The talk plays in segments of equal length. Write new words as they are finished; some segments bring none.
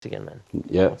again, man.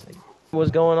 Yeah.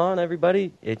 What's going on,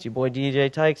 everybody? It's your boy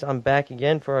DJ Tykes. I'm back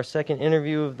again for our second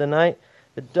interview of the night.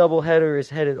 The doubleheader is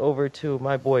headed over to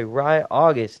my boy Rye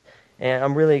August, and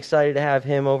I'm really excited to have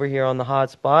him over here on the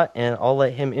hot spot. And I'll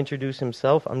let him introduce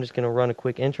himself. I'm just gonna run a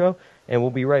quick intro, and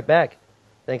we'll be right back.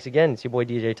 Thanks again. It's your boy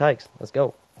DJ Tykes. Let's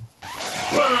go.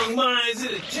 Wrong Minds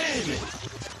Entertainment.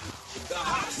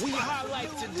 We highlight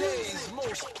today's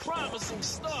most promising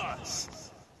stars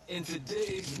and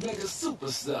today's mega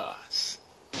superstars.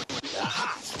 The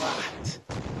hot spot.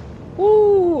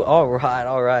 Woo! All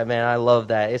right, man. I love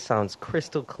that. It sounds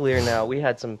crystal clear now. We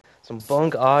had some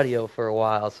bunk audio for a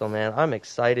while, so man, I'm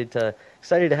excited to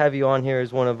have you on here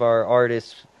as one of our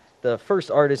artists, the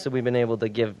first artist that we've been able to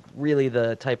give really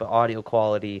the type of audio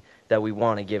quality that we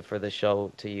want to give for the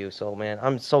show to you. So man,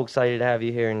 I'm so excited to have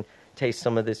you here and taste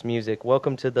some of this music.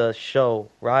 Welcome to the show,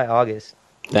 Rye August.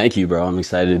 Thank you, bro. I'm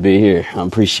excited to be here. I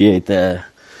appreciate the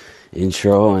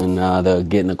intro and the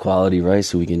getting the quality right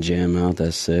so we can jam out.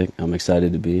 That's sick. I'm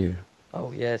excited to be here.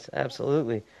 Oh, yes,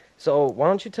 absolutely. So why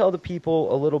don't you tell the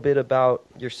people a little bit about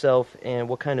yourself and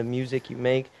what kind of music you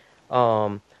make?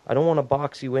 I don't want to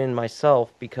box you in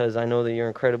myself because I know that you're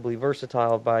incredibly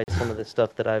versatile by some of the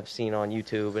stuff that I've seen on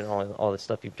YouTube and all the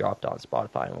stuff you've dropped on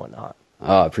Spotify and whatnot.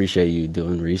 Oh, I appreciate you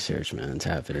doing research, man.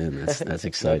 Tap it in. That's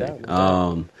exciting.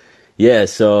 No doubt. Yeah,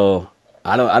 so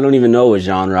I don't even know what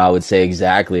genre I would say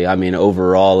exactly. I mean,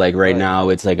 overall, like right now,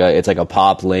 it's like a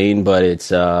pop lane, but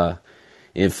it's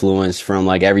influenced from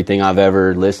like everything I've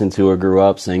ever listened to or grew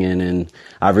up singing. And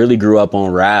I really grew up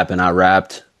on rap, and I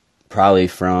rapped probably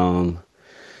from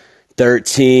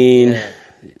 13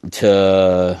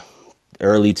 to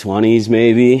early 20s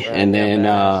maybe, and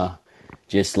then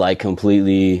just like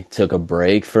completely took a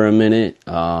break for a minute,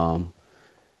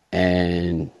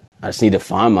 and I just need to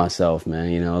find myself,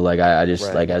 man. You know, like I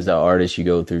just like as the artist, you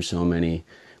go through so many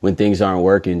when things aren't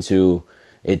working too.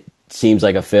 It seems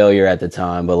like a failure at the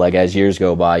time, but like as years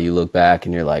go by, you look back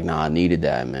and you're like, nah, I needed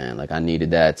that, man. Like I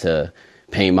needed that to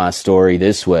paint my story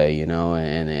this way, you know,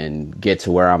 and get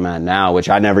to where I'm at now, which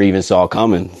I never even saw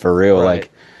coming for real. Right.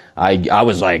 Like I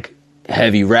was like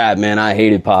heavy rap, man. I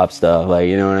hated pop stuff, like,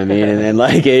 you know what I mean? And then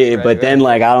like, then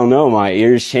like, I don't know, my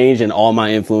ears changed and all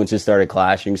my influences started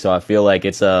clashing. So I feel like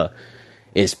it's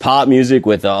pop music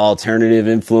with an alternative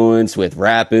influence, with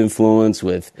rap influence,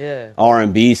 with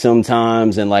R&B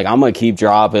sometimes. And like, I'm going to keep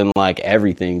dropping like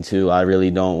everything too. I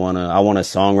really don't want to, I want to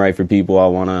songwrite for people. I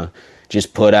want to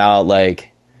just put out like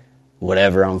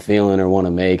whatever I'm feeling or want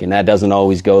to make. And that doesn't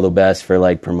always go the best for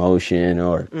like promotion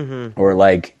or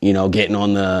like, you know, getting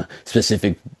on the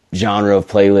specific genre of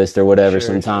playlist or whatever.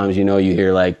 Sometimes, you know, you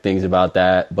hear like things about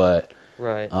that, but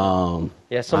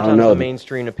yeah, sometimes the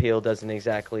mainstream appeal doesn't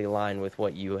exactly align with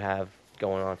what you have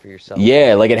going on for yourself.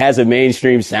 Yeah, like it has a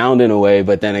mainstream sound in a way,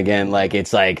 but then again, like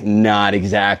it's like not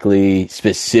exactly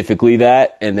specifically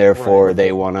that, and therefore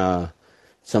they want to,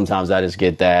 sometimes I just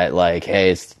get that like,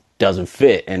 hey, it doesn't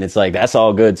fit, and it's like that's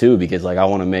all good too, because like I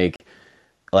want to make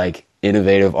like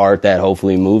innovative art that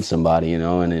hopefully moves somebody, you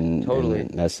know,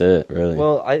 and that's it, really.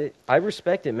 Well, I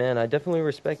respect it, man. I definitely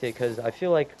respect it because I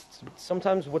feel like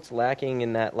sometimes what's lacking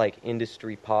in that like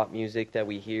industry pop music that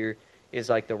we hear is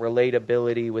like the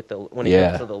relatability with the when it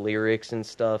comes to the lyrics and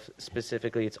stuff.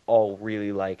 Specifically, it's all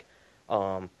really like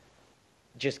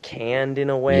just canned in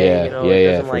a way. You know? It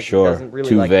doesn't, for like, sure. It doesn't really,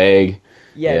 too like, vague.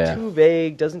 Too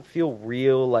vague. Doesn't feel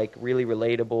real, like really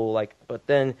relatable. Like, but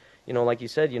then, you know, like you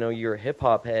said, you know, you're a hip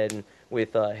hop head, and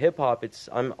with hip hop,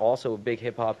 I'm also a big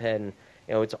hip hop head, and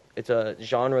you know, it's a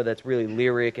genre that's really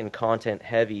lyric and content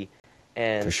heavy,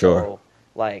 and for sure. So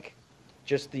like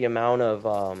just the amount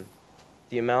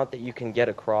that you can get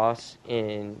across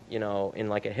in, you know, in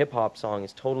like a hip hop song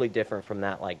is totally different from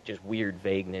that like just weird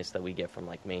vagueness that we get from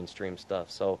like mainstream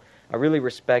stuff. So I really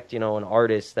respect, you know, an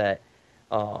artist that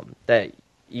that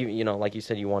you know, like you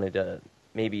said, you wanted to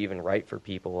maybe even write for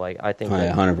people. Like I think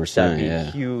that 100%,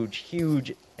 that'd be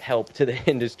huge help to the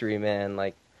industry, man.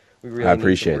 Like we really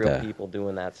need some real people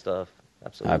doing that stuff.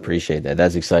 Absolutely. I appreciate that.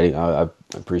 That's exciting. I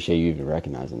appreciate you even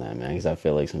recognizing that, man, because I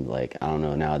feel like some, like, I don't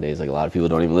know, nowadays, like a lot of people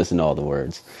don't even listen to all the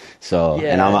words. So,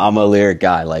 and I'm a lyric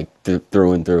guy, like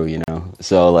through and through, you know.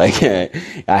 So like I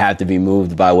have to be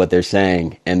moved by what they're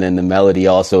saying, and then the melody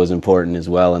also is important as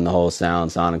well, and the whole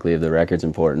sound sonically of the record's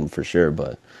important for sure.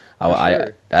 But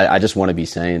I just want to be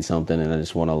saying something, and I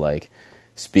just want to like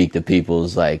speak to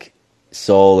people's like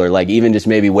soul, or like even just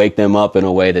maybe wake them up in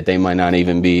a way that they might not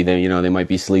even be. They, you know, they might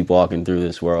be sleepwalking through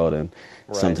this world, and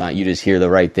sometimes you just hear the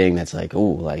right thing that's like, oh,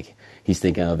 like he's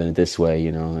thinking of it this way,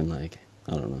 you know, and like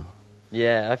I don't know.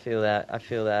 Yeah, I feel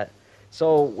that.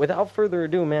 So without further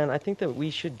ado, man, I think that we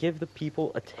should give the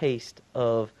people a taste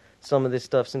of some of this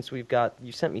stuff since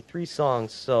you sent me 3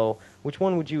 songs. So which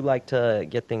one would you like to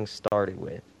get things started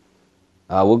with?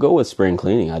 We'll go with Spring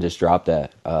Cleaning. I just dropped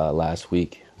that last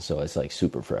week, so it's like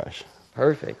super fresh.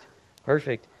 Perfect.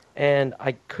 And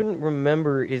I couldn't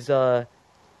remember,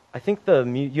 I think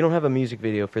you don't have a music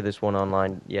video for this one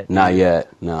online yet. Not yet,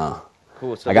 no.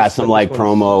 Cool. So I got some like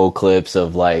promo clips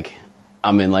of like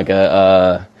I'm in like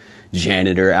a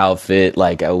janitor outfit,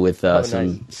 like with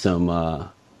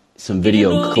some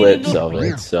video clips of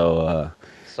it. So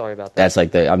sorry about that. that's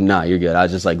like you're good. I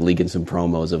was just like leaking some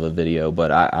promos of a video,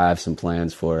 but I have some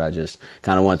plans for it. I just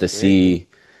kind of want to see.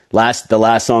 The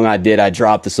last song I did, I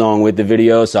dropped the song with the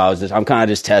video, so I'm kind of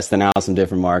just testing out some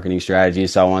different marketing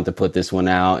strategies. So I wanted to put this one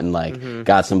out and like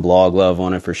got some blog love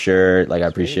on it for sure. Like I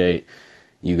appreciate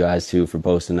you guys too for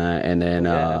posting that, and then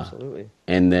absolutely.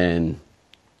 And then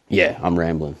yeah, I'm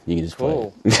rambling. You can just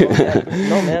cool. play.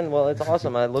 No, man. Well, it's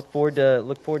awesome. I look forward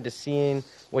to seeing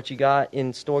what you got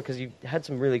in store because you had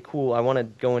some really cool. I want to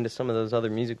go into some of those other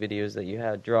music videos that you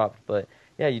had dropped, but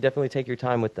yeah, you definitely take your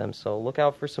time with them. So look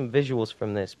out for some visuals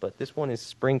from this. But this one is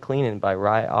Spring Cleaning by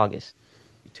Rye August.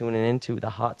 You're tuning into The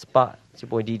Hot Spot. It's your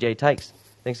boy DJ Tykes.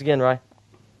 Thanks again, Rye.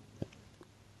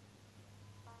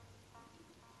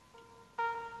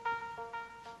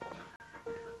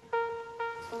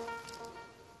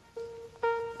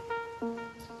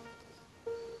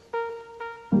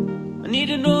 I need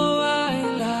to know why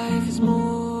life is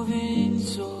moving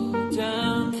so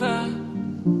damn fast.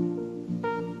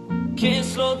 Can't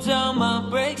slow down, my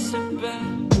brakes are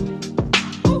bad.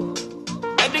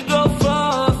 Had to go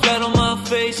far, flat on my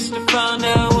face to find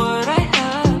out what I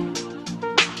had.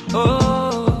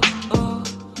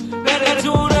 Better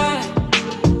do that.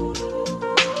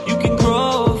 You can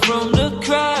grow from the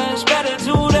crash. Better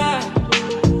do that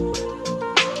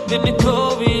than to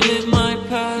go relive my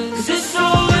past. 'Cause it's so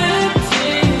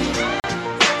empty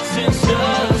since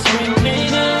the spring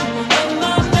cleaning of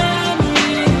my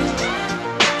memories.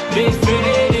 They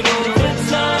faded over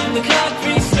time. The clock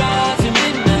restarts at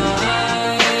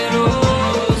midnight. Oh,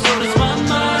 so does my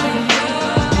mind.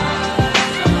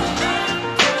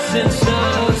 Since the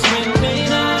spring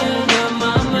cleaning of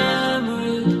my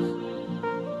memories.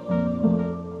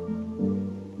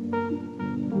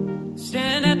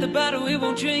 Stand at the bottle, it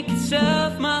won't drink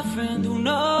itself, my friend. Who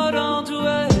know, don't do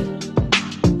it.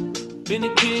 Been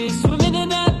a kid swimming in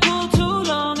that pool too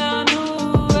long, I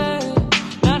knew it.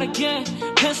 Not again.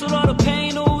 Penciled all the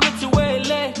pain, oh, ripped away,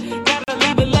 late. Gotta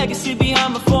leave a legacy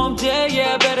behind before I'm dead.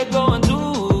 Yeah, I better go and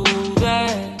do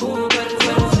that. Ooh, better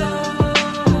do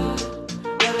that.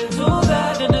 Better do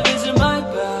that than to visit my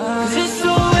back. 'Cause it's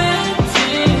so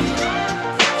empty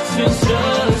since the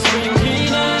spring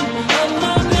cleaning of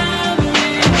my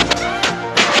memories.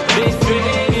 They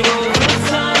faded over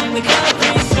time. The clock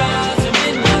restarts at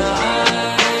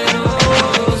midnight. Oh,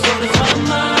 so does my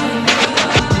mind.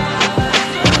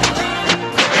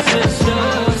 Since the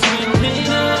spring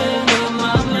cleaning of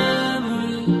my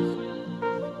memories.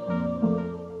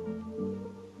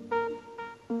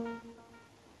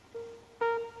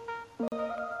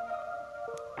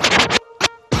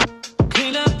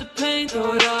 Clean up the paint,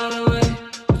 throw it all away.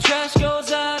 The trash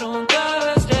goes out on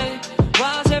Thursday.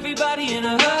 Why's everybody in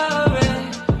a hurry?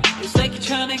 It's like you're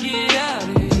trying to get out of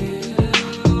here.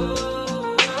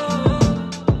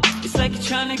 It's like you're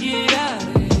trying to get out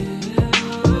of here.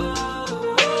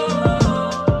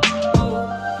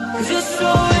 'Cause it's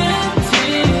so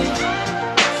empty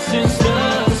since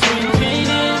the spring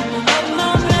cleaning of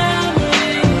my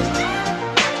memories.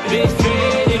 They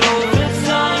faded over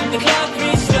time. The clock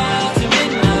restarts at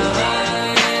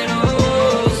midnight. Oh,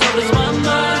 so does my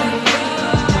mind.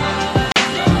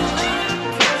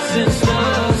 Since the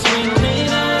spring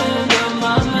cleaning of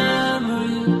my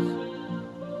memories.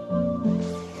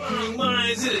 Wrong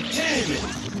Minds Entertainment,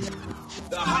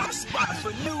 the hot spot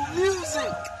for new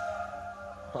music.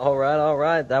 All right.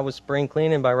 That was Spring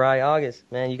Cleaning by Rye August.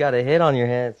 Man, you got a hit on your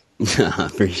hands. I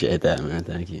appreciate that, man.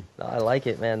 Thank you. I like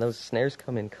it, man. Those snares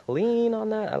come in clean on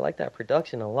that. I like that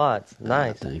production a lot. It's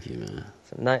nice. Thank you, man.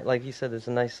 It's a like you said, there's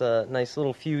a nice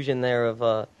little fusion there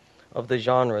of the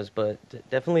genres. But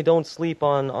definitely don't sleep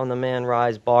on the man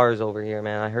Rye's bars over here,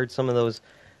 man. I heard some of those.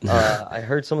 I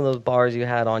heard some of those bars you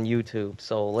had on YouTube.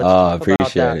 So let's talk about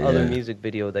appreciate that it, other yeah. music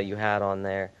video that you had on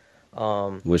there.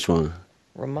 Which one?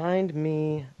 Remind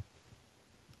me.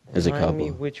 There's a Remind me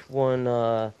couple. which one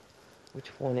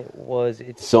it was.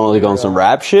 It's So like on some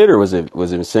rap shit, or was it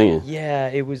singing? Yeah,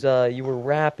 it was. You were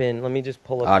rapping. Let me just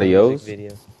pull up the Adios? music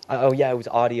video. Oh yeah, it was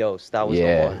Adios. That was the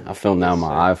Yeah, one. I filmed that on Yes,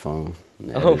 my sir. iPhone.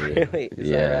 Oh, Edited it. really? Is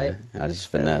yeah, that right? I just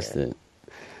finessed it.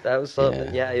 That was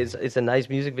something. Yeah, it's a nice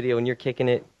music video, and you're kicking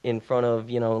it in front of,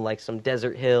 like some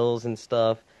desert hills and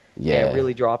stuff. Yeah. And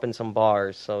really dropping some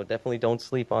bars. So definitely don't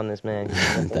sleep on this, man.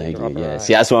 Thank you. Drop it Yeah. right.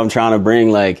 See, that's what I'm trying to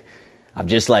bring. Like, I've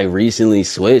just like recently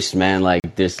switched, man.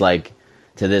 Like this, like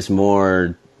to this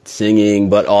more singing,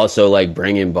 but also like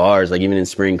bringing bars. Like even in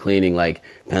spring cleaning, like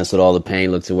penciled all the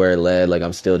pain, look to where it led. Like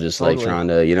I'm still just like trying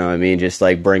to, you know what I mean? Just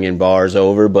like bringing bars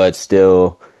over, but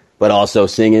also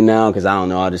singing now, because I don't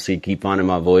know, I just keep finding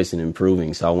my voice and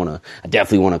improving. So I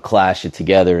definitely want to clash it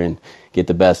together and get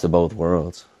the best of both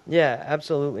worlds. Yeah,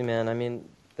 absolutely, man. I mean,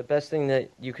 the best thing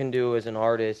that you can do as an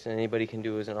artist, and anybody can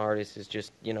do as an artist, is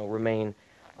just, remain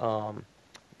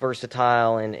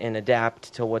versatile and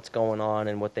adapt to what's going on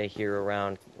and what they hear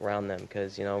around them.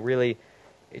 Because, really,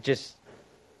 it just,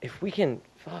 if we can,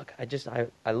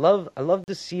 I love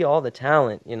to see all the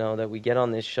talent, that we get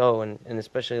on this show, and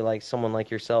especially like someone like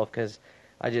yourself, because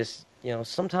I just,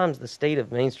 sometimes the state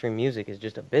of mainstream music is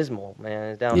just abysmal,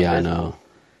 man. It's down Yeah, abysmal. I know.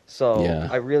 So Yeah.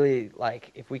 I really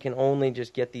like if we can only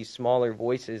just get these smaller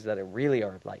voices that really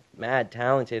are like mad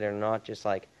talented and not just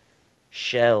like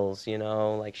shells,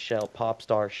 like pop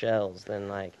star shells, then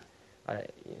like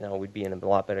we'd be in a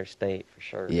lot better state for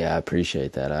sure. Yeah, I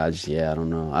appreciate that. I don't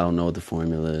know. I don't know what the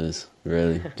formula is,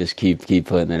 really. Just keep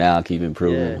putting it out, keep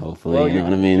improving, Yeah. hopefully. Well, you know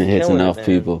what I mean? It you're hits killing it, enough man.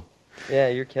 people. Yeah,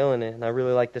 you're killing it, and I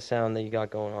really like the sound that you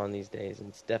got going on these days. And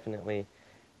it's definitely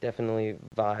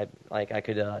vibe. Like I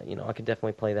could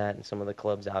definitely play that in some of the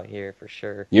clubs out here for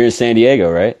sure. You're in San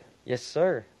Diego, right? Yes,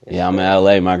 sir. Yes, Yeah, I'm sir. in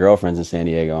LA. My girlfriend's in San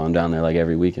Diego. I'm down there like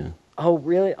every weekend. Oh,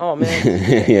 really? Oh, man.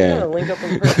 Yeah. You gotta link up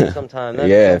in person sometime. That'd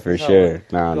be Yeah, dope for as hell. sure.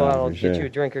 Go out, I'll for get sure. you a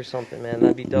drink or something, man.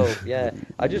 That'd be dope. Yeah.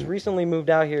 I just recently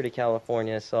moved out here to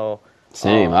California, so...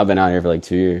 Same. I've been out here for like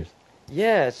 2 years.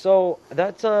 Yeah, so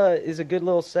that is a good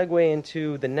little segue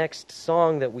into the next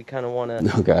song that we kind of wanted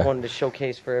to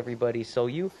showcase for everybody. So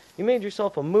you made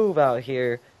yourself a move out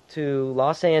here to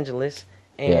Los Angeles,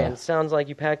 and sounds like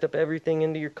you packed up everything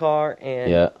into your car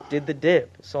and did the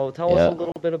dip. So tell us a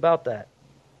little bit about that.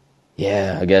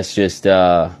 Yeah, I guess just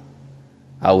I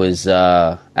was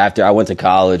after I went to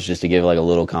college, just to give like a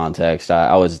little context.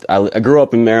 I grew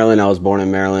up in Maryland. I was born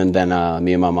in Maryland. Then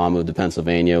me and my mom moved to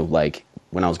Pennsylvania like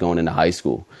when I was going into high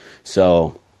school.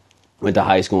 So went to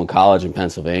high school and college in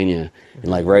Pennsylvania. And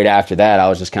like right after that, I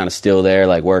was just kind of still there,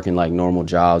 like working like normal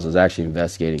jobs. I was actually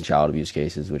investigating child abuse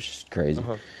cases, which is crazy.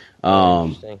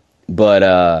 Interesting. But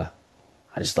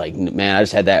I just like, man, I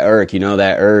just had that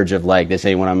that urge of like, this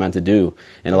ain't what I'm meant to do.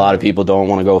 And a lot of people don't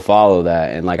want to go follow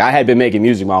that. And like, I had been making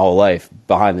music my whole life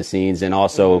behind the scenes and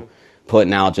also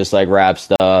putting out just like rap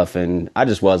stuff. And I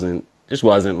just wasn't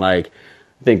like,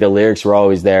 I think the lyrics were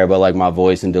always there, but like my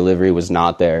voice and delivery was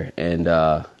not there. And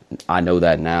I know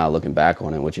that now looking back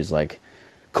on it, which is like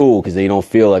cool because then you don't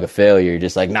feel like a failure. You're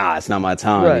just like, nah, it's not my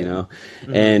time, right.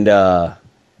 And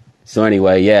so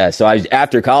anyway, so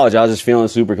after college, I was just feeling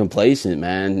super complacent,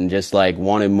 man, and just like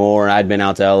wanted more. I'd been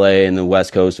out to LA and the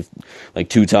West Coast like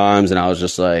 2 times, and I was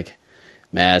just like,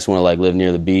 man, I just want to like live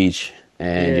near the beach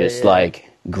and like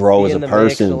grow as a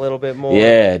person. Mix a little bit more.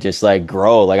 Yeah, just like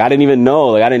grow. Like I didn't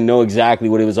know exactly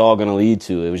what it was all going to lead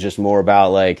to. It was just more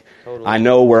about like, I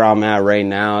know where I'm at right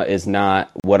now is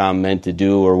not what I'm meant to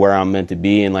do or where I'm meant to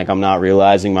be, and like I'm not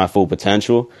realizing my full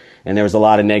potential. And there was a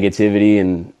lot of negativity,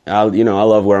 and I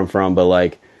love where I'm from, but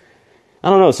like, I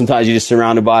don't know, sometimes you're just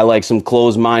surrounded by like some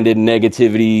closed-minded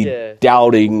negativity,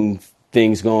 doubting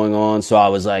things going on. So I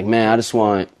was like, man, I just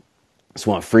want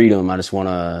freedom. I just want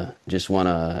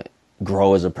to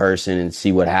grow as a person and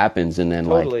see what happens. And then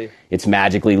like, it's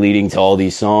magically leading to all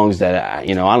these songs that, I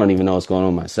don't even know what's going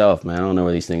on myself, man. I don't know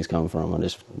where these things come from. I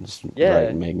just write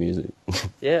and make music.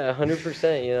 Yeah,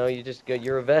 100%. You just go,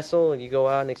 you're a vessel and you go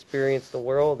out and experience the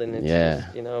world. And it's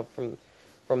just,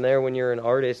 from there, when you're an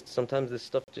artist, sometimes this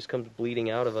stuff just comes bleeding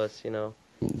out of us,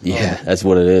 Yeah, that's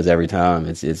what it is every time.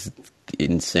 It's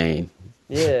insane.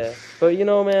 Yeah, but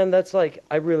man, that's like,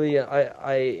 I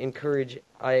encourage,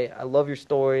 I love your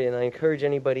story, and I encourage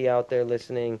anybody out there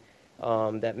listening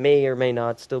that may or may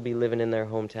not still be living in their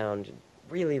hometown,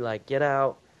 really like get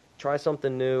out, try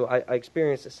something new. I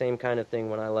experienced the same kind of thing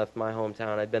when I left my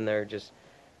hometown. I'd been there just,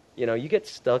 you get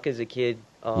stuck as a kid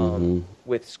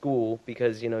with school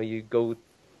because, you go,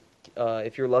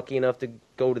 if you're lucky enough to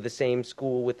go to the same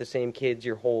school with the same kids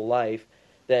your whole life,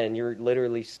 then you're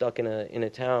literally stuck in a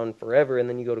town forever, and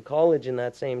then you go to college in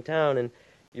that same town, and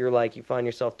you find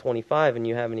yourself 25, and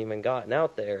you haven't even gotten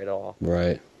out there at all.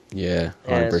 Right. Yeah,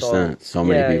 100%. So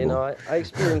many people. I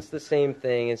experienced the same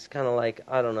thing. It's kind of like,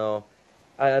 I don't know.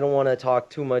 I don't want to talk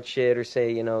too much shit or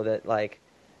say, that like,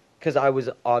 because I was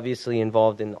obviously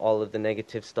involved in all of the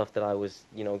negative stuff that I was,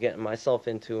 getting myself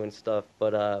into and stuff.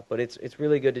 But it's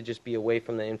really good to just be away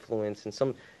from the influence,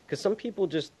 and because some people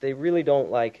just, they really don't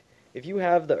like, if you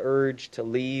have the urge to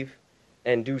leave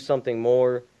and do something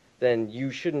more, then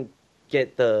you shouldn't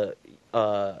get the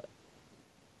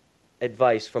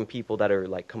advice from people that are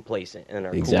like complacent and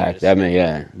are Exactly. cool. I mean,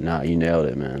 yeah, no, you nailed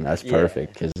it, man. That's Yeah.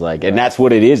 perfect. Cause like, and that's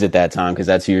what it is at that time. Cause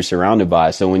that's who you're surrounded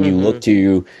by. So when you Mm-hmm. look to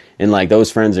you, and like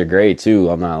those friends are great too.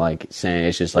 I'm not like saying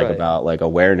it's just like Right. about like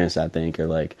awareness, I think, or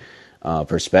like,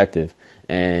 perspective.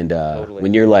 And, Totally.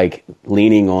 when you're like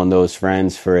leaning on those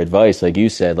friends for advice, like you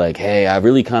said, like, hey, I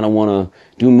really kind of want to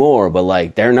do more, but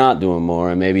like they're not doing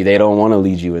more, and maybe they don't want to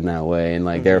lead you in that way. And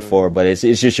like, Mm-hmm. therefore, but it's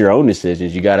just your own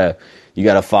decisions. You gotta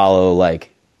follow like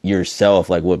yourself,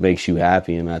 like what makes you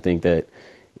happy. And I think that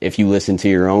if you listen to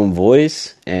your own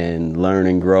voice and learn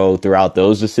and grow throughout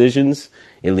those decisions,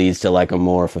 it leads to like a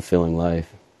more fulfilling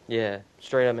life. Yeah,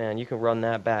 straight up, man. You can run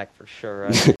that back for sure.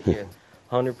 Right here,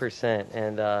 100%.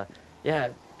 And yeah,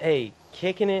 hey,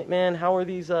 kicking it, man. How are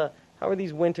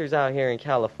these winters out here in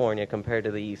California compared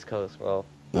to the East Coast, bro?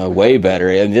 Way better.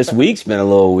 And this week's been a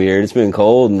little weird. It's been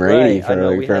cold and rainy Right, I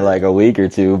know, we for had- like a week or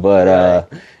two, but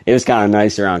Right. it was kind of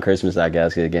nice around Christmas, I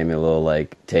guess, 'cause it gave me a little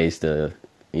like taste of,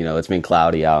 it's been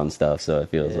cloudy out and stuff, so it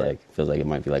feels Yeah. like it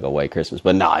might be like a white Christmas.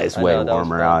 But nah, it's I way know, that was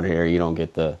warmer fun. out here. You don't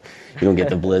get the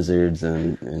blizzards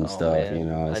and Oh, stuff.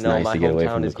 man. It's I know, nice my to get away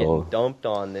hometown from the is getting cold. dumped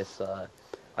on this.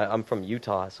 I'm from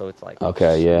Utah, so it's like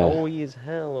Okay, yeah. snowy as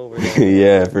hell over there.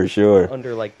 Yeah, for sure.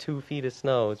 Under like 2 feet of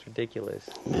snow. It's ridiculous.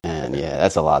 Man, yeah,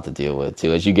 that's a lot to deal with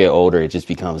too. As you get older,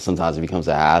 sometimes it becomes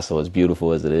a hassle. As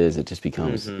beautiful as it is, it just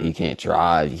becomes, Mm-hmm. you can't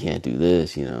drive, you can't do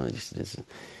this, it's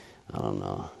I don't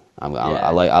know. I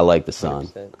Yeah. like the sun.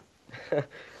 100%.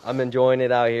 I'm enjoying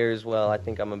it out here as well. I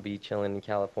think I'm gonna be chilling in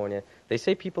California. They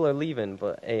say people are leaving,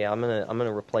 but hey, I'm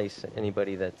gonna replace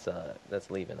anybody that's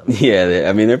leaving. Yeah,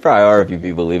 there probably are a few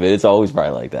people leave it. It's always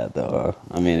probably like that though.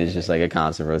 It's just like a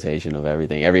constant rotation of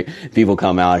everything. People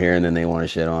come out here and then they want to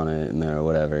shit on it and or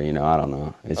whatever. I don't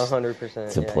know. It's 100%.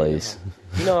 It's a place.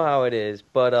 You know how it is.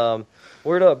 But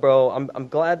word up, bro. I'm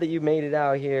glad that you made it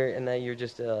out here and that you're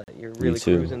just you're really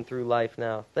too. cruising through life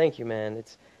now. Thank you, man.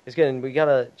 It's good. And we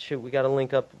gotta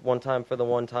link up one time for the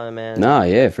one time, man. Nah,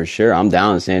 yeah, for sure. I'm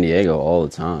down in San Diego all the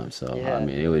time, so Yeah.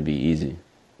 it would be easy.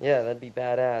 Yeah, that'd be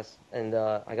badass. And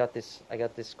I got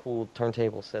this cool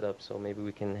turntable set up, so maybe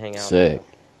we can hang out, Sick. and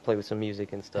play with some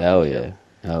music and stuff. Hell and yeah. chill.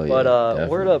 Hell yeah. But word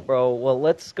definitely. up, bro. Well,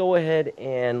 let's go ahead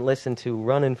and listen to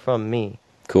 "Running From Me"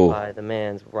 Cool. by the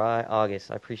man's Rye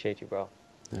August. I appreciate you, bro.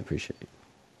 I appreciate it.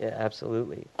 Yeah,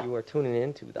 absolutely. You are tuning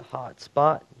in to the Hot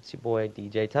Spot. It's your boy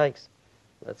DJ Tykes.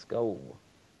 Let's go.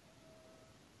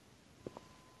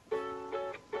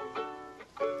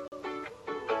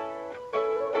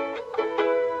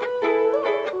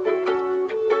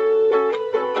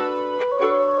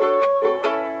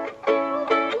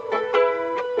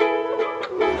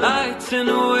 I tend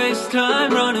to waste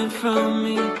time running from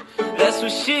me. That's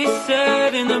what she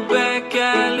said in the back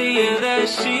alley. Yeah, that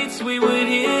sheets we would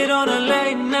hit on a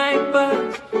late night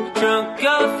bus. Drunk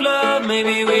off love,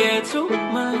 maybe we had too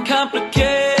much.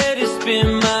 Complicated,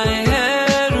 spin my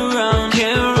head around.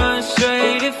 Can't run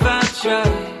straight if I try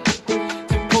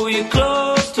to pull you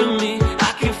close to me.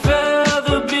 I can feel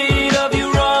the beat of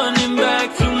you running back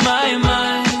to my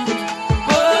mind.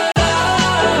 But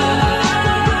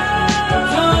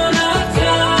don't have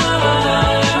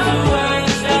time to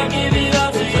waste. I give it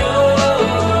all to you.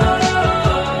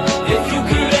 If you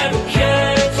could ever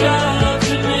catch up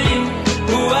to me,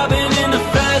 ooh, I've been in the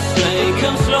fast lane.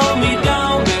 Come slow me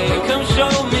down, babe. Come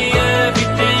show me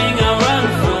everything I run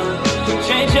from.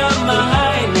 Change up my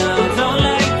height now. Don't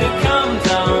like the come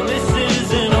down. This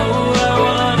isn't who I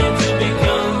wanted to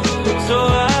become. So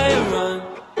I run.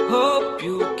 Hope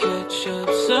you catch up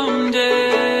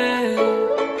someday.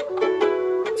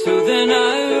 Till then I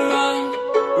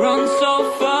run so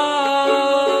far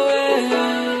away.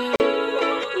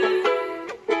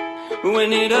 When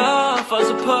it all falls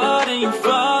apart and you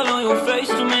fall on your face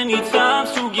too many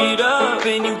times to get up,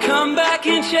 and you come back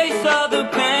and chase all the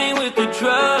pain with the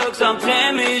drugs. I'm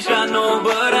damaged, I know,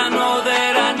 but I know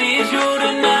that I need you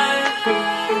tonight.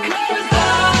 'Cause I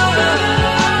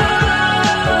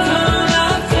don't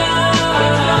have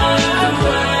time to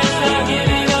waste. I give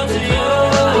it all to you.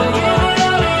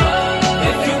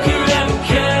 If you could ever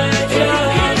catch up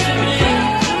to me,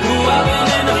 ooh, I've been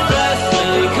in the fast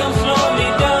lane. Come slow me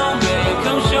down, babe.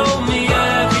 Come show me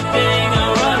everything I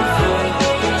run for.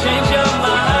 Change up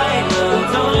my height now.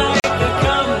 Don't like the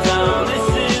come down. This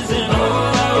isn't who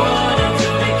I wanted to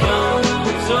become.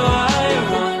 So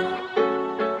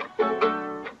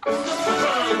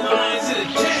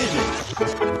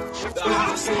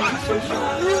spot for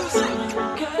new music.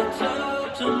 Catch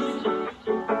up to me.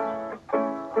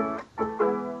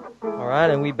 All right,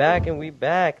 and we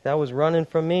back. That was "Running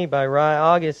From Me" by Rye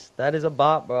August. That is a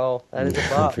bop, bro. That is a I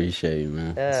bop. appreciate you,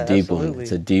 man. Yeah, It's a deep absolutely. one.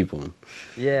 It's a deep one.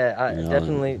 Yeah, I You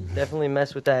know, definitely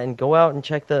mess with that, and go out and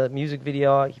check the music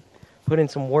video out. He put in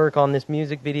some work on this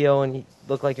music video, and you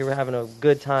looked like you were having a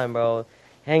good time, bro.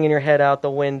 Hanging your head out the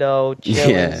window, chilling,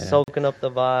 Yeah. soaking up the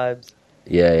vibes.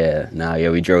 Yeah.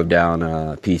 We drove down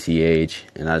PCH,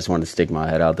 and I just wanted to stick my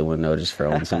head out the window just for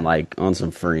on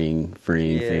some freeing Yes,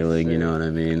 feeling. sir. You know what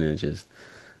I mean? And it just,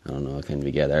 I don't know, it came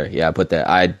together. Yeah,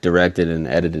 I directed and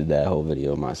edited that whole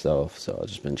video myself, so I've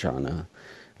just been trying to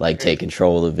take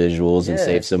control of the visuals and Yeah.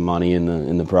 save some money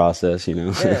in the process. You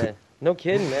know? Yeah, no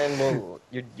kidding, man. Well,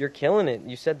 you're killing it.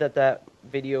 You said that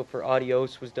video for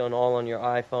Adios was done all on your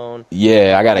iPhone.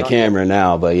 Yeah, I got a camera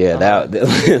now, but yeah,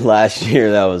 that last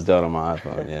year that was done on my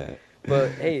iPhone. Yeah. But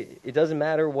hey, it doesn't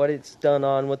matter what it's done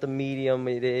on, what the medium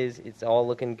it is. It's all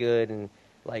looking good, and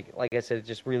like I said, it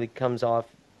just really comes off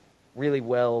really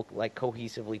well, like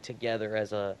cohesively together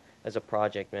as a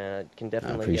project, man. I can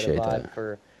definitely get a appreciate vibe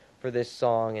that. for this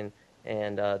song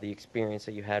and the experience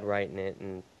that you had writing it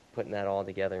and putting that all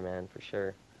together, man, for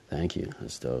sure. Thank you.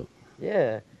 That's dope.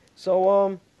 Yeah.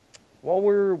 So while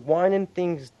we're winding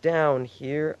things down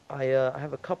here, I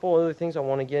have a couple other things I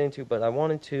want to get into, but I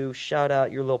wanted to shout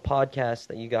out your little podcast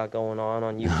that you got going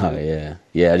on YouTube. Oh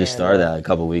yeah. I just And, started that a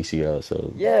couple weeks ago.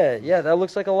 So Yeah, that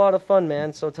looks like a lot of fun,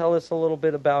 man. So tell us a little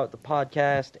bit about the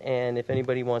podcast, and if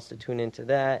anybody wants to tune into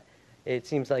that. It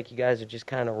seems like you guys are just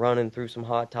kind of running through some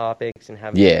hot topics and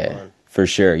having some Yeah, fun. for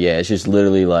sure. Yeah, it's just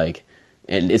literally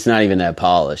and it's not even that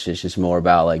polished. It's just more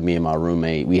about me and my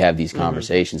roommate. We have these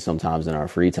conversations sometimes in our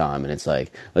free time, and it's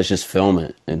let's just film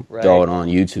it and throw Right. it on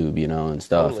YouTube, and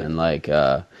stuff. Totally.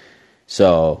 And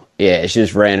so yeah, it's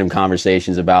just random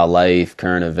conversations about life,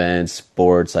 current events,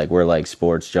 sports. We're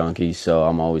sports junkies, so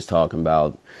I'm always talking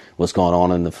about what's going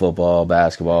on in the football,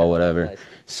 basketball, whatever. Nice.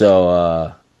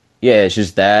 So yeah, it's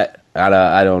just that.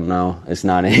 I don't know. It's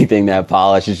not anything that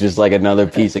polished. It's just another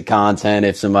piece of content.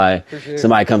 If For sure.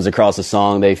 somebody comes across a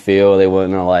song they feel they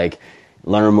want to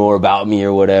learn more about me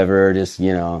or whatever, just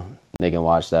they can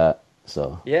watch that.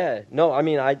 So Yeah, no, I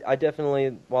mean, I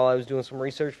definitely, while I was doing some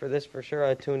research for this, for sure,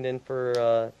 I tuned in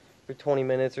for 20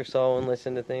 minutes or so and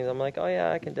listened to things. I'm like, oh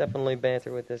yeah, I can definitely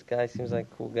banter with this guy. Seems like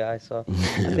a cool guy. So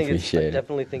I Appreciate it.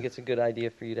 definitely think it's a good idea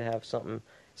for you to have something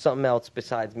else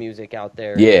besides music out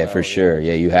there. yeah, So, for you sure. know,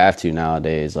 Yeah, you have to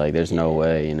nowadays. There's no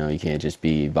way. You can't just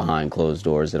be behind closed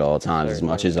doors at all times as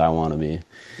much as I want to be.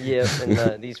 Yeah,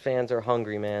 and these fans are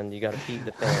hungry, man. You got to feed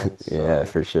the fans. So Yeah,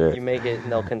 for sure. You make it,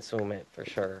 and they'll consume it for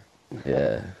sure.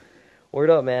 Yeah. Word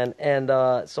up, man. And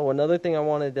so another thing I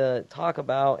wanted to talk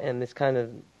about, and this kind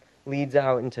of leads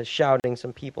out into shouting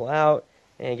some people out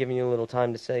and giving you a little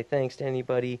time to say thanks to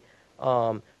anybody.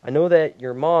 I know that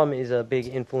your mom is a big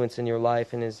influence in your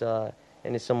life and is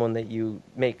someone that you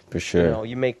make For sure.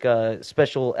 You make a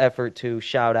special effort to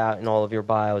shout out in all of your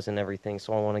bios and everything.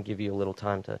 So I want to give you a little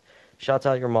time to shout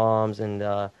out your moms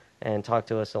and talk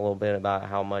to us a little bit about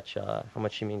how much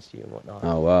she means to you and whatnot.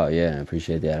 Oh wow, yeah, I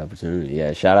appreciate that opportunity.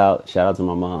 Yeah, shout out to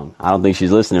my mom. I don't think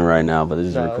she's listening right now, but this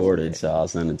is No, it's recorded, okay. so I'll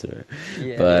send it to her.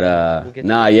 Yeah, But we'll get to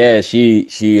nah, that. yeah,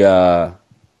 she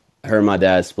her and my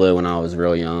dad split when I was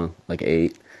real young,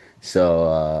 8.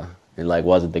 So it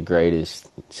wasn't the greatest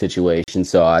situation.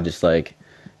 So I just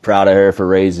proud of her for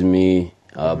raising me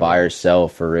by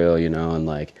herself for real,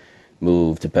 and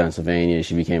moved to Pennsylvania.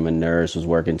 She became a nurse, was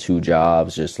working 2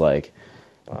 jobs, just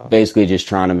basically just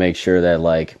trying to make sure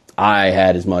that I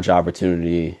had as much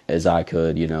opportunity as I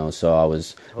could, So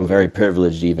I'm very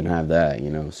privileged to even have that,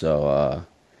 So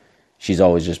she's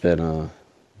always just been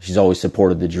she's always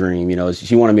supported the dream,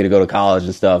 She wanted me to go to college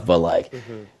and stuff, but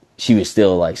she was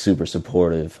still super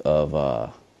supportive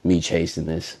of me chasing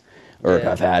this urge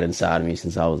Yeah. I've had inside of me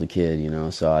since I was a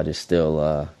kid, So I just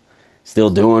still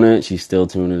doing it. She's still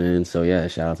tuning in. So yeah,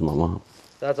 shout out to my mom.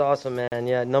 That's awesome, man.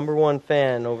 Yeah, #1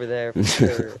 fan over there for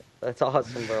sure. That's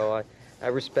awesome, bro. I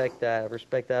respect that. I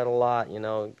respect that a lot. You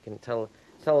can tell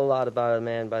a lot about a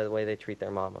man by the way they treat their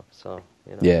mama. So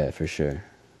Yeah, for sure.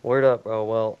 Word up, bro.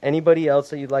 Well, anybody else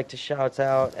that you'd like to shout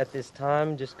out at this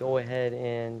time, just go ahead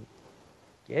and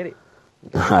get it.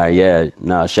 Yeah.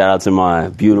 No, shout out to my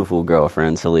beautiful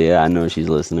girlfriend, Talia. I know she's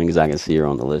listening because I can see her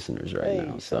on the listeners right Hey,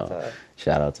 now. shout So out.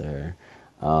 shout out to her.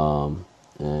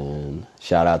 And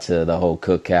shout out to the whole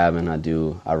Cook Cabin.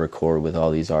 I record with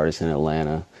all these artists in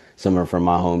Atlanta. Some are from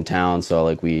my hometown,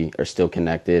 so we are still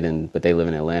connected, but they live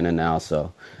in Atlanta now,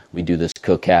 so we do this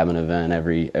Cook Cabin event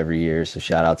every year. So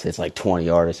shout out to, it's like 20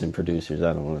 artists and producers.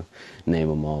 I don't want to name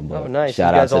them all, but Oh, nice.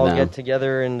 shout you out guys to all them. get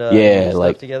together and Yeah, do stuff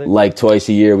like together? like twice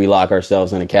a year we lock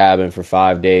ourselves in a cabin for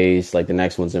 5 days. Like the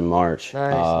next one's in March.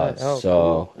 Nice. Oh, so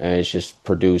cool. and it's just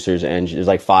producers and there's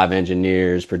like 5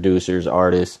 engineers, producers,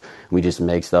 artists. We just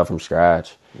make stuff from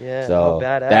scratch. Yeah, So oh,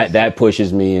 badass. that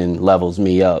pushes me and levels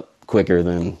me up quicker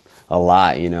than a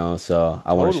lot, you know. So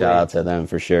I want to Totally. shout out to them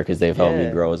for sure because they've helped me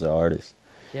Yeah. grow as an artist.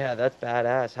 Yeah, that's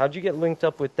badass. How'd you get linked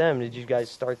up with them? Did you guys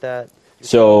start that?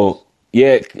 So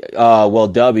yeah, well,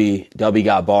 Dubby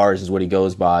got bars is what he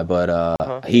goes by, but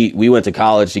we went to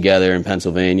college together in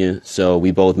Pennsylvania, so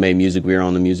we both made music. We were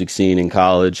on the music scene in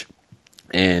college,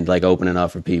 and like opening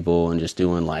up for people and just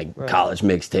doing like college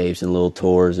mixtapes and little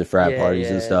tours at frat parties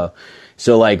and stuff.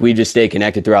 So like we just stayed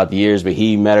connected throughout the years. But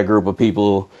he met a group of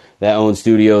people that own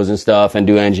studios and stuff and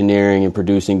do engineering and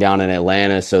producing down in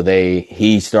Atlanta. So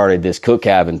he started this Cook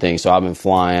Cabin thing. So I've been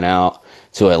flying out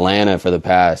to Atlanta for the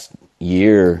past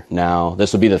year now.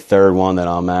 This will be the 3rd one that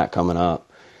I'm at coming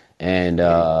up, and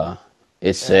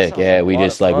it's sick. sounds Yeah, like a we lot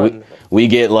just of like fun. we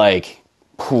get like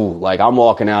I'm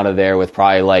walking out of there with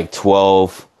probably like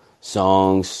 12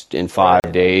 songs in 5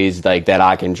 days, like that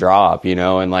I can drop, you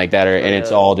know, and like that are, and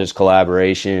it's all just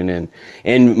collaboration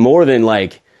and more than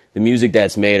like the music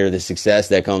that's made or the success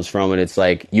that comes from it. It's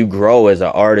like you grow as an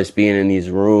artist being in these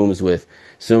rooms with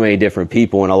so many different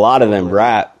people, and a lot of them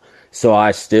rap. So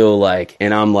I still like,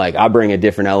 and I'm like, I bring a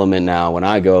different element now when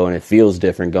I go, and it feels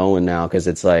different going now because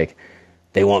it's like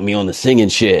they want me on the singing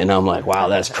shit, and I'm like, wow,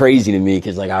 that's crazy to me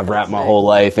because like I've rapped my whole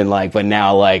life, and like, but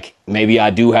now like maybe I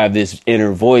do have this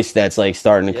inner voice that's like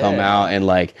starting to come out, and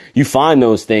like you find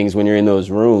those things when you're in those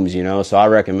rooms, you know. So I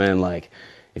recommend like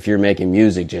if you're making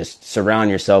music, just surround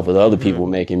yourself with other people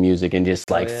making music and just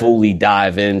like fully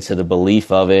dive into the belief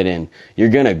of it, and you're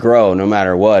gonna grow no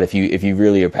matter what. If you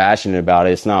really are passionate about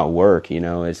it, it's not work, you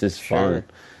know. It's just fun.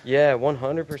 Yeah,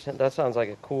 100%. That sounds like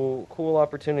a cool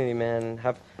opportunity, man.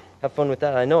 Have fun with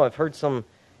that. I know I've heard some,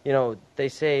 you know, they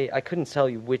say, I couldn't tell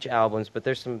you which albums, but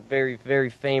there's some very, very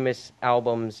famous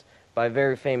albums by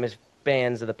very famous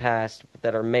bands of the past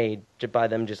that are made by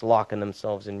them just locking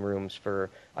themselves in rooms for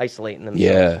isolating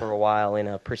themselves for a while in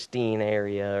a pristine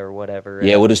area or whatever.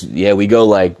 Yeah, we go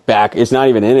like back. It's not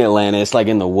even in Atlanta. It's like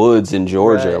in the woods in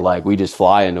Georgia. Right. Like we just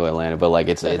fly into Atlanta, but like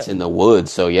it's in the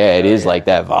woods. So yeah, it is like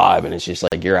that vibe, and it's just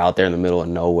like you're out there in the middle of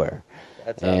nowhere.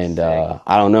 And I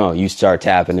don't know, you start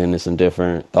tapping into some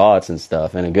different thoughts and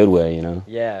stuff in a good way, you know.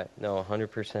 Yeah, no,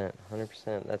 100%.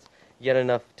 That's, you get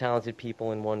enough talented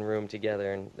people in one room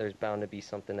together, and there's bound to be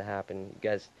something to happen. You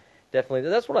guys definitely,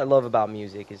 that's what I love about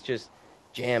music, is just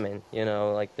jamming, you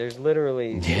know. Like there's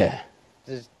literally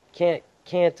just can't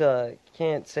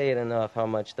say it enough how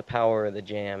much the power of the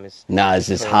jam is. It's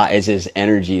just high. It's just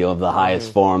energy of the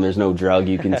highest form. There's no drug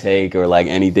you can take or like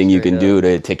anything you can do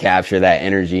to capture that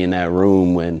energy in that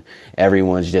room when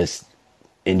everyone's just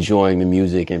enjoying the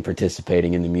music and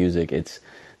participating in the music.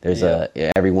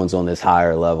 Everyone's on this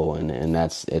higher level, and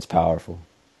it's powerful.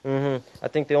 I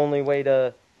think the only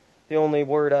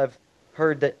word I've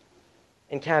heard that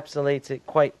encapsulates it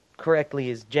quite correctly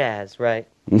is jazz, right?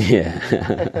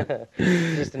 Yeah.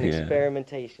 Just an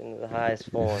experimentation of the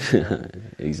highest form. You know?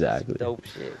 Exactly. Some dope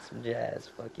shit, some jazz.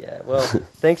 Fuck yeah. Well,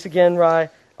 thanks again, Rye.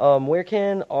 Where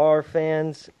can our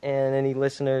fans and any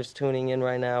listeners tuning in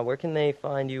right now, where can they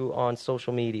find you on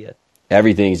social media?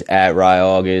 Everything's at Rye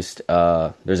August.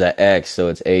 There's an X, so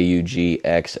it's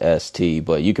AUGXST,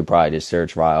 but you could probably just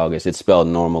search Rye August. It's spelled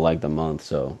normal like the month,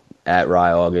 so at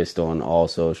Rye August on all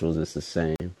socials, it's the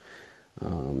same.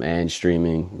 And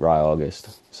streaming Rye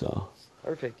August. So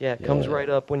perfect. Yeah, it comes right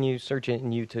up when you search it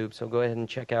in YouTube. So go ahead and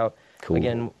check out. Cool.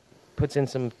 Again, puts in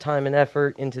some time and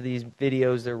effort into these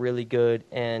videos. They're really good,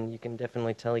 and you can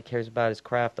definitely tell he cares about his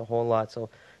craft a whole lot. So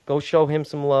go show him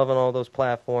some love on all those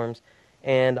platforms.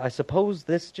 And I suppose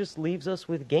this just leaves us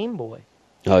with Game Boy.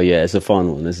 Oh yeah, it's a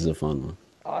fun one. This is a fun one.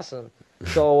 Awesome.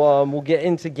 So we'll get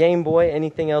into Game Boy.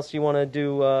 Anything else you want to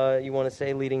do? You want to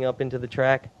say leading up into the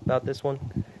track about this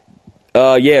one?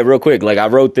 Yeah, real quick. Like I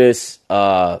wrote this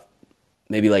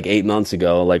maybe like 8 months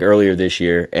ago, like earlier this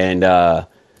year, and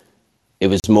it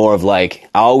was more of like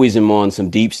I always am on some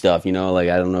deep stuff, you know. Like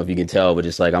I don't know if you can tell, but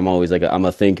just like I'm always like I'm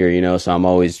a thinker, you know. So I'm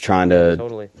always trying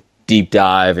to deep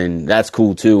dive, and that's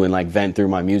cool too, and like vent through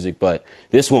my music. But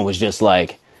this one was just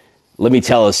like, let me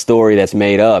tell a story that's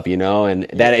made up, you know, and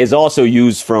that is also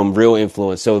used from real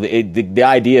influence. So the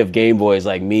idea of Game Boy is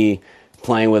like me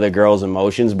playing with a girl's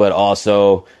emotions, but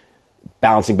also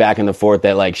bouncing back and forth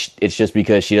that like it's just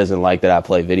because she doesn't like that I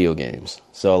play video games.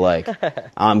 So like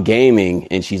I'm gaming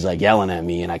and she's like yelling at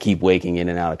me and I keep waking in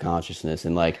and out of consciousness,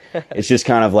 and like it's just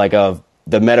kind of like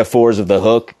the metaphors of the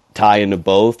hook tie into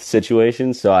both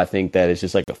situations. So I think that it's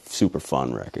just like a super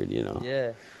fun record, you know.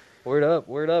 Yeah. Word up,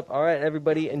 word up. All right,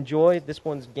 everybody, enjoy. This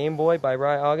one's Game Boy by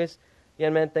Rye August. Yeah,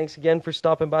 man, thanks again for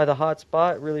stopping by the hot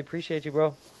spot. Really appreciate you,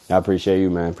 bro. I appreciate you,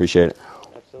 man. Appreciate it.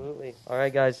 Absolutely. All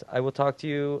right, guys, I will talk to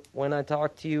you when I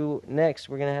talk to you next.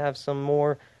 We're going to have some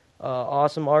more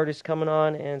awesome artists coming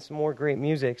on and some more great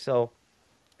music. So,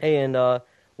 hey, and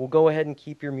we'll go ahead and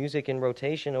keep your music in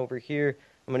rotation over here.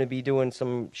 I'm going to be doing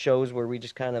some shows where we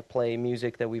just kind of play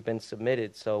music that we've been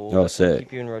submitted. So we'll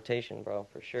keep you in rotation, bro,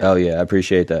 for sure. Oh, yeah, I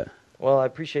appreciate that. Well, I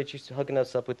appreciate you hooking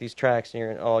us up with these tracks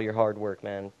and all your hard work,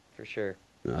 man, for sure.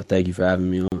 Thank you for having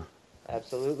me on.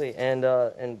 Absolutely. And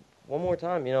one more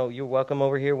time, you're welcome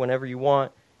over here whenever you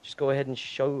want. Just go ahead and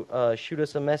shoot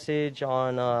us a message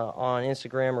on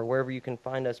Instagram or wherever you can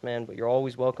find us, man. But you're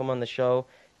always welcome on the show.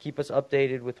 Keep us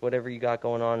updated with whatever you got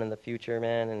going on in the future,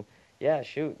 man. And yeah,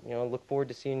 shoot, look forward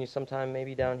to seeing you sometime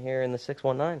maybe down here in the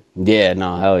 619. Yeah,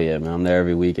 no, hell yeah, man. I'm there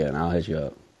every weekend. I'll hit you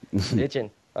up. Ditching.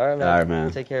 All right, man. All right,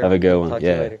 man. Take care. Have a good one. Talk to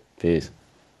you later. Peace.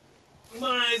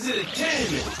 Minds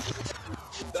Entertainment,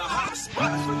 the hot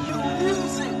spot for new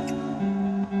music.